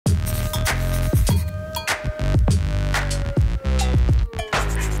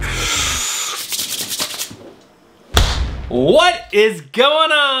What is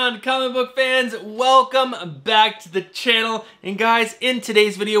going on, comic book fans? Welcome back to the channel. And guys, in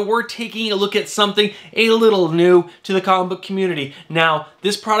today's video, we're taking a look at something a little new to the comic book community. Now,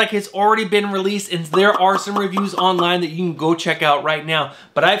 this product has already been released and there are some reviews online that you can go check out right now.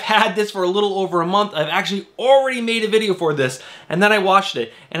 But I've had this for a little over a month. I've actually already made a video for this, and then I watched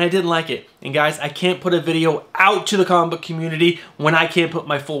it and I didn't like it. And guys, I can't put a video out to the comic book community when I can't put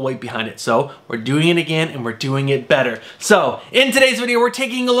my full weight behind it. So we're doing it again and we're doing it better. So in today's video, we're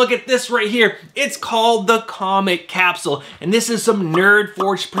taking a look at this right here. It's called the Comic Capsule. And this is some nerd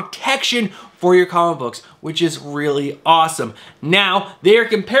forged protection for your comic books, which is really awesome. Now, they are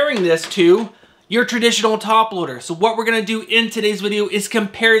comparing this to your traditional top loader. So what we're gonna do in today's video is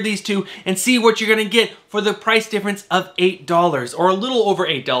compare these two and see what you're gonna get for the price difference of $8, or a little over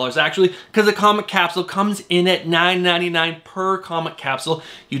 $8 actually, because the Comic Capsule comes in at $9.99 per Comic Capsule.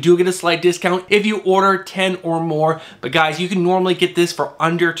 You do get a slight discount if you order 10 or more, but guys, you can normally get this for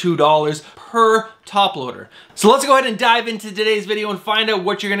under $2 per top loader. So let's go ahead and dive into today's video and find out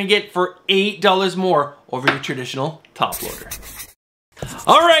what you're gonna get for $8 more over your traditional top loader.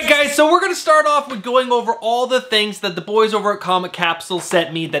 Alright guys, so we're going to start off with going over all the things that the boys over at Comic Capsule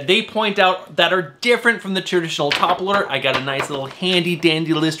sent me that they point out that are different from the traditional top loader. I got a nice little handy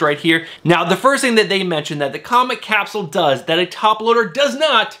dandy list right here. Now the first thing that they mentioned that the Comic Capsule does that a top loader does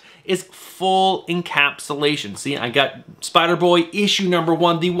not is full encapsulation. See, I got Spider-Boy issue number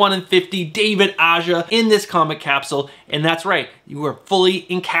 1, the 1 in 50 David Aja in this Comic Capsule, and that's right, you are fully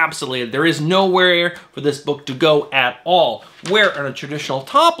encapsulated. There is nowhere for this book to go at all. Where on a traditional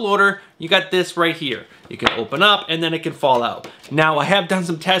top loader, you got this right here. You can open up and then it can fall out. Now, I have done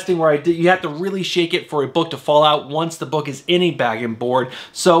some testing where you have to really shake it for a book to fall out once the book is in a bag and board.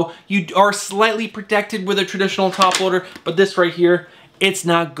 So you are slightly protected with a traditional top loader, but this right here, it's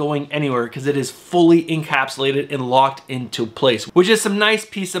not going anywhere because it is fully encapsulated and locked into place, which is some nice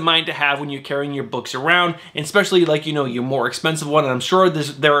peace of mind to have when you're carrying your books around, and especially like, you know, your more expensive one. And I'm sure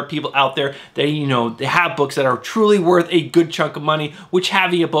there are people out there that, you know, they have books that are truly worth a good chunk of money, which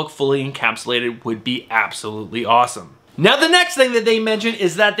having a book fully encapsulated would be absolutely awesome. Now the next thing that they mentioned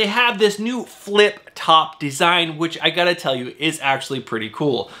is that they have this new flip top design, which I gotta tell you is actually pretty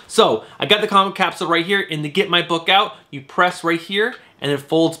cool. So I got the Comic Capsule right here, and to get my book out, you press right here and it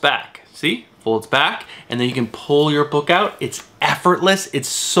folds back. See? Folds back, and then you can pull your book out. It's effortless, it's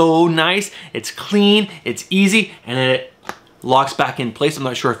so nice, it's clean, it's easy, and it locks back in place. I'm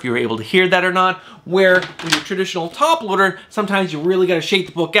not sure if you were able to hear that or not. Where with your traditional top loader, sometimes you really gotta shake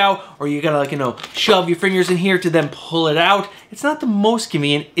the book out, or you gotta, like, you know, shove your fingers in here to then pull it out. It's not the most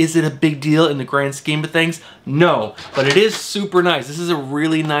convenient. Is it a big deal in the grand scheme of things? No, but it is super nice. This is a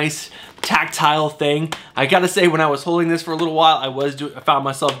really nice tactile thing. I gotta say, when I was holding this for a little while, I found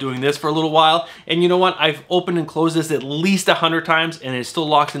myself doing this for a little while, and you know what? I've opened and closed this at least 100 times, and it still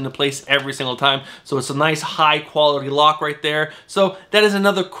locks into place every single time. So it's a nice high quality lock right there. So that is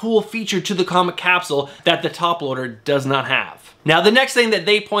another cool feature to the Comic Capsule that the top loader does not have. Now the next thing that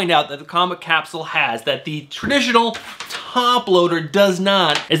they point out that the Comic Capsule has that the traditional top loader does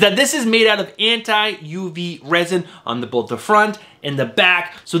not is that this is made out of anti-UV resin on both the front and the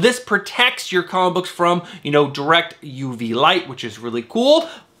back. So this protects your comic books from, you know, direct UV light, which is really cool.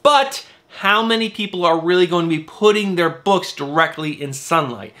 But how many people are really going to be putting their books directly in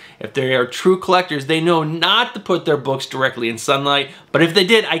sunlight? If they are true collectors, they know not to put their books directly in sunlight, but if they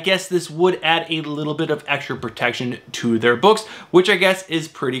did, I guess this would add a little bit of extra protection to their books, which I guess is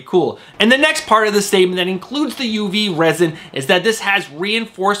pretty cool. And the next part of the statement that includes the UV resin is that this has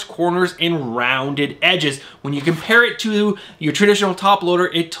reinforced corners and rounded edges. When you compare it to your traditional top loader,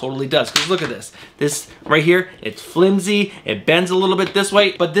 it totally does, because look at this. This right here, it's flimsy, it bends a little bit this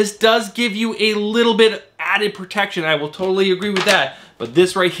way, but this does give you a little bit added protection. I will totally agree with that. But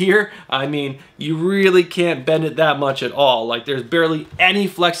this right here, I mean, you really can't bend it that much at all. Like, there's barely any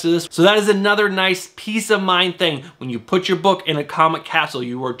flex to this. So that is another nice peace of mind thing. When you put your book in a Comic Capsule,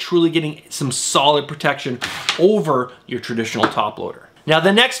 you are truly getting some solid protection over your traditional top loader. Now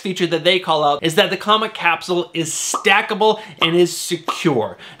the next feature that they call out is that the Comic Capsule is stackable and is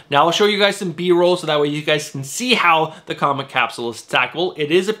secure. Now I'll show you guys some B-roll so that way you guys can see how the Comic Capsule is stackable.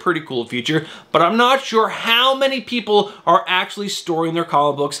 It is a pretty cool feature, but I'm not sure how many people are actually storing their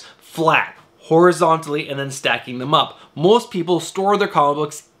comic books flat, horizontally, and then stacking them up. most people store their comic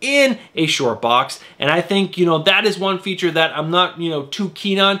books in a short box, and I think, you know, that is one feature that I'm not, you know, too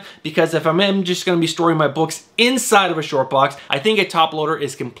keen on, because if I'm just going to be storing my books inside of a short box, I think a top loader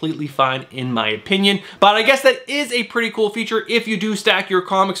is completely fine in my opinion. But I guess that is a pretty cool feature if you do stack your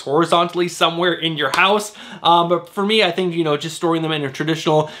comics horizontally somewhere in your house. But for me, I think, you know, just storing them in a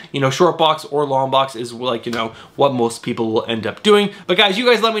traditional, you know, short box or long box is like, you know, what most people will end up doing. But guys, you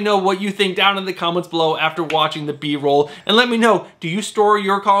guys let me know what you think down in the comments below after watching the B-roll, and let me know, do you store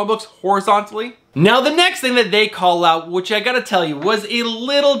your comic books horizontally? Now, the next thing that they call out, which I gotta tell you was a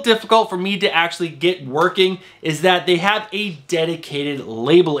little difficult for me to actually get working, is that they have a dedicated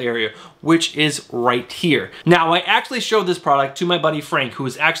label area, which is right here. Now, I actually showed this product to my buddy Frank, who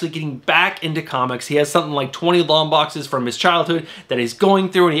is actually getting back into comics. He has something like 20 long boxes from his childhood that he's going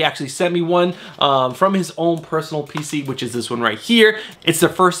through, and he actually sent me one from his own personal PC, which is this one right here. It's the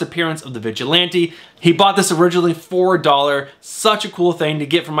first appearance of the Vigilante. He bought this originally for $1. Such a cool thing to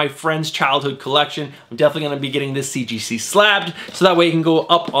get from my friend's childhood collection. I'm definitely gonna be getting this CGC slabbed, so that way it can go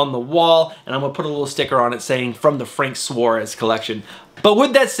up on the wall, and I'm gonna put a little sticker on it saying from the Frank Suarez collection. But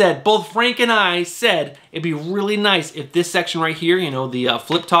with that said, both Frank and I said it'd be really nice if this section right here, you know, the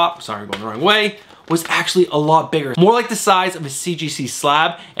flip top, sorry, going the wrong way, was actually a lot bigger. More like the size of a CGC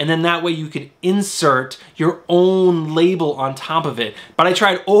slab, and then that way you can insert your own label on top of it. But I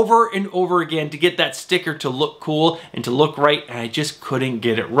tried over and over again to get that sticker to look cool and to look right, and I just couldn't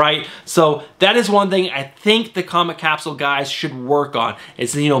get it right. So that is one thing I think the Comic Capsule guys should work on,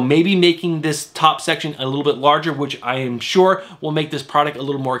 is, you know, maybe making this top section a little bit larger, which I am sure will make this product a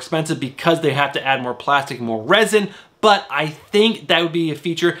little more expensive because they have to add more plastic and more resin. But I think that would be a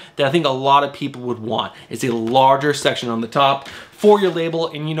feature that I think a lot of people would want. It's a larger section on the top for your label,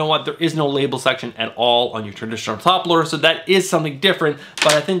 and you know what? There is no label section at all on your traditional top loader, so that is something different,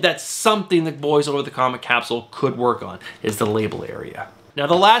 but I think that's something the boys over the Comic Capsule could work on, is the label area. Now,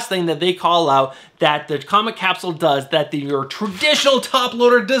 the last thing that they call out that the Comic Capsule does that your traditional top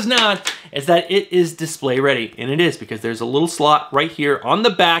loader does not is that it is display ready. And it is, because there's a little slot right here on the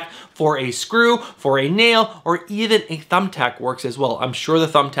back for a screw, for a nail, or even a thumbtack works as well. I'm sure the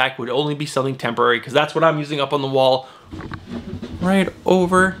thumbtack would only be something temporary, because that's what I'm using up on the wall right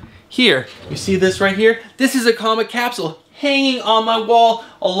over here. You see this right here? This is a Comic Capsule hanging on my wall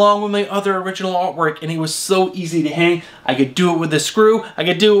along with my other original artwork, and it was so easy to hang. I could do it with the screw, I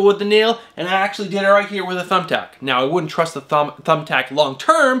could do it with the nail, and I actually did it right here with a thumbtack. Now, I wouldn't trust the thumbtack long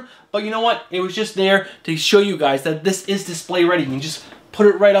term, but you know what? It was just there to show you guys that this is display ready. You can just put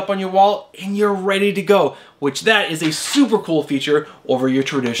it right up on your wall and you're ready to go, which that is a super cool feature over your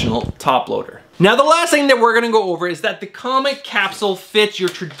traditional top loader. Now, the last thing that we're gonna go over is that the Comic Capsule fits your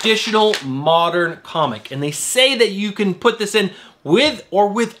traditional modern comic, and they say that you can put this in with or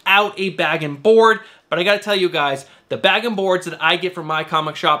without a bag and board, but I gotta tell you guys, the bag and boards that I get from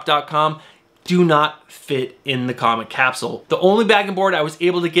mycomicshop.com do not fit in the Comic Capsule. The only bag and board I was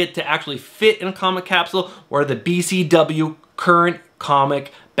able to get to actually fit in a Comic Capsule were the BCW current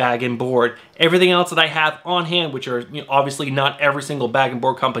comic bag and board. Everything else that I have on hand, which are, you know, obviously not every single bag and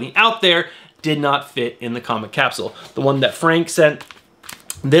board company out there, did not fit in the Comic Capsule. The one that Frank sent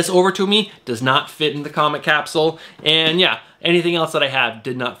this over to me does not fit in the Comic Capsule, and yeah, anything else that I have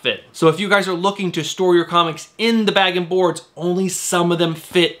did not fit. So if you guys are looking to store your comics in the bag and boards, only some of them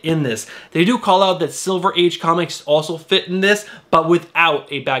fit in this. They do call out that Silver Age comics also fit in this, but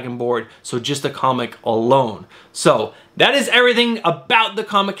without a bag and board, so just the comic alone. So that is everything about the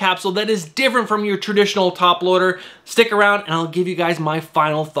Comic Capsule that is different from your traditional top loader. Stick around and I'll give you guys my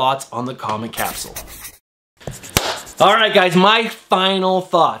final thoughts on the Comic Capsule. All right, guys, my final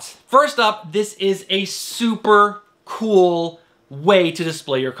thoughts. First up, this is a super cool way to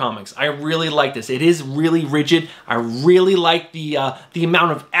display your comics. I really like this. It is really rigid. I really like the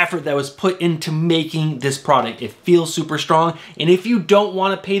amount of effort that was put into making this product. It feels super strong, and if you don't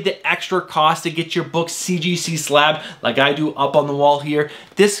want to pay the extra cost to get your book CGC slab like I do up on the wall here,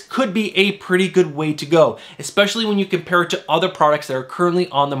 this could be a pretty good way to go, especially when you compare it to other products that are currently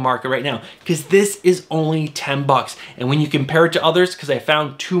on the market right now, because this is only 10 bucks. And when you compare it to others, because I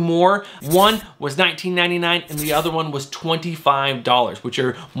found two more, one was $19.99 and the other one was $25, which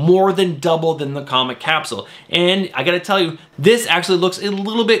are more than double than the Comic Capsule. And I gotta tell you, this actually looks a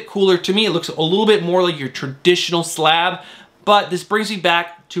little bit cooler to me. It looks a little bit more like your traditional slab, but this brings me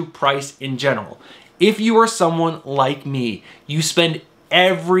back to price in general. If you are someone like me, you spend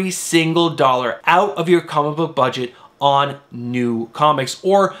every single dollar out of your comic book budget on new comics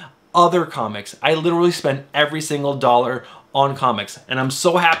or other comics. I literally spend every single dollar on comics, and I'm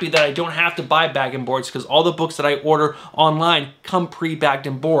so happy that I don't have to buy bag and boards, because all the books that I order online come pre-bagged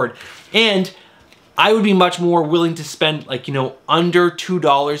and board. And I would be much more willing to spend, like, you know, under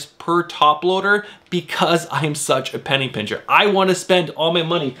 $2 per top loader because I am such a penny pincher. I want to spend all my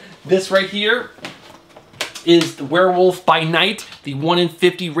money. This right here is the Werewolf by Night, the 1 in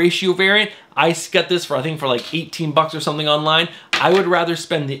 50 ratio variant. I got this for, I think, for like 18 bucks or something online. I would rather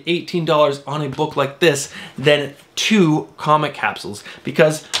spend the $18 on a book like this than 2 comic capsules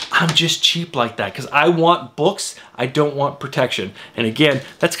because I'm just cheap like that, because I want books, I don't want protection. And again,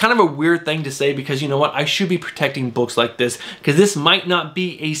 that's kind of a weird thing to say because you know what? I should be protecting books like this because this might not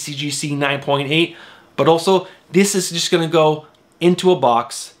be a CGC 9.8, but also this is just gonna go into a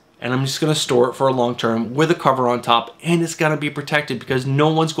box and I'm just gonna store it for a long term with a cover on top, and it's gonna be protected because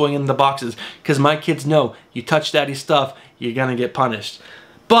no one's going in the boxes, because my kids know you touch daddy's stuff, you're gonna get punished.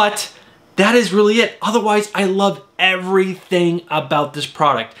 But that is really it. Otherwise, I love everything about this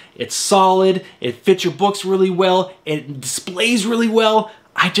product. It's solid, it fits your books really well, it displays really well.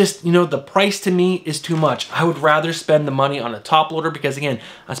 I just, you know, the price to me is too much. I would rather spend the money on a top loader because again,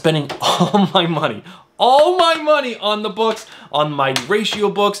 I'm spending all my money on the books, on my ratio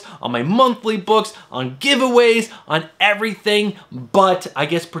books, on my monthly books, on giveaways, on everything but, I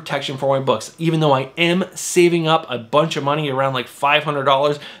guess, protection for my books. Even though I am saving up a bunch of money, around like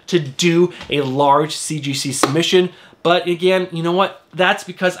 $500 to do a large CGC submission. But again, you know what? That's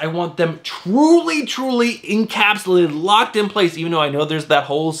because I want them truly, truly encapsulated, locked in place, even though I know there's that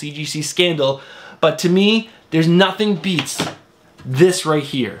whole CGC scandal. But to me, there's nothing beats this right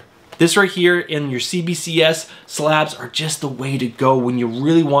here. This right here in your CBCS slabs are just the way to go when you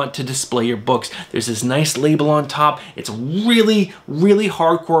really want to display your books. There's this nice label on top. It's really, really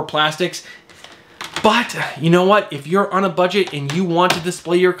hardcore plastics. But you know what? If you're on a budget and you want to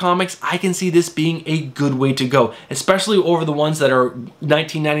display your comics, I can see this being a good way to go, especially over the ones that are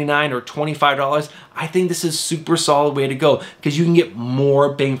 $19.99 or $25. I think this is a super solid way to go because you can get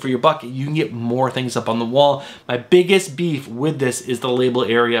more bang for your buck. You can get more things up on the wall. My biggest beef with this is the label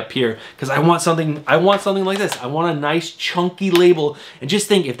area up here because I want something like this. I want a nice chunky label, and just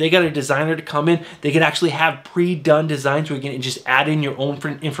think if they got a designer to come in, they could actually have pre-done designs where you can just add in your own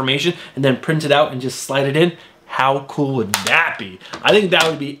information and then print it out and just slide it in. How cool would that be? I think that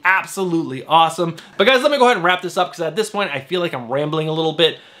would be absolutely awesome. But guys, let me go ahead and wrap this up because at this point I feel like I'm rambling a little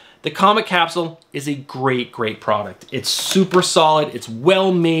bit. The Comic Capsule is a great, great product. It's super solid, it's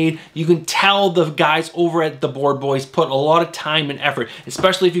well made. You can tell the guys over at the Board Boys put a lot of time and effort,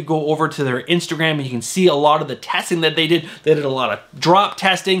 especially if you go over to their Instagram and you can see a lot of the testing that they did. They did a lot of drop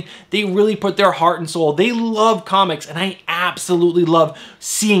testing. They really put their heart and soul. They love comics, and I absolutely love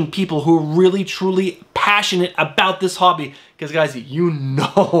seeing people who are really, truly passionate about this hobby. Because guys, you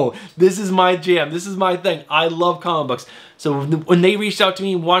know, this is my jam. This is my thing. I love comic books. So when they reached out to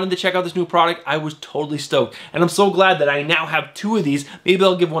me and wanted to check out this new product, I was totally stoked. And I'm so glad that I now have 2 of these. Maybe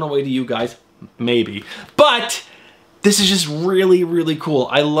I'll give one away to you guys. Maybe. But this is just really, really cool.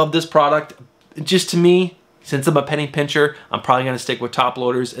 I love this product. Just to me, since I'm a penny pincher, I'm probably going to stick with top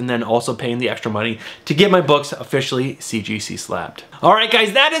loaders and then also paying the extra money to get my books officially CGC slabbed. All right,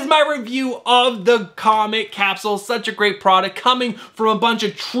 guys, that is my review of the Comic Capsule. Such a great product coming from a bunch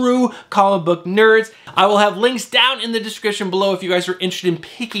of true comic book nerds. I will have links down in the description below if you guys are interested in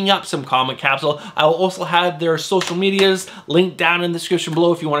picking up some Comic Capsule. I will also have their social medias linked down in the description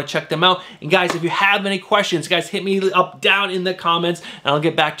below if you want to check them out. And guys, if you have any questions, guys, hit me up down in the comments and I'll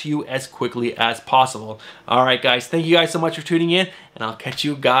get back to you as quickly as possible. All right, guys, thank you guys so much for tuning in, and I'll catch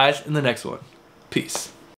you guys in the next one. Peace.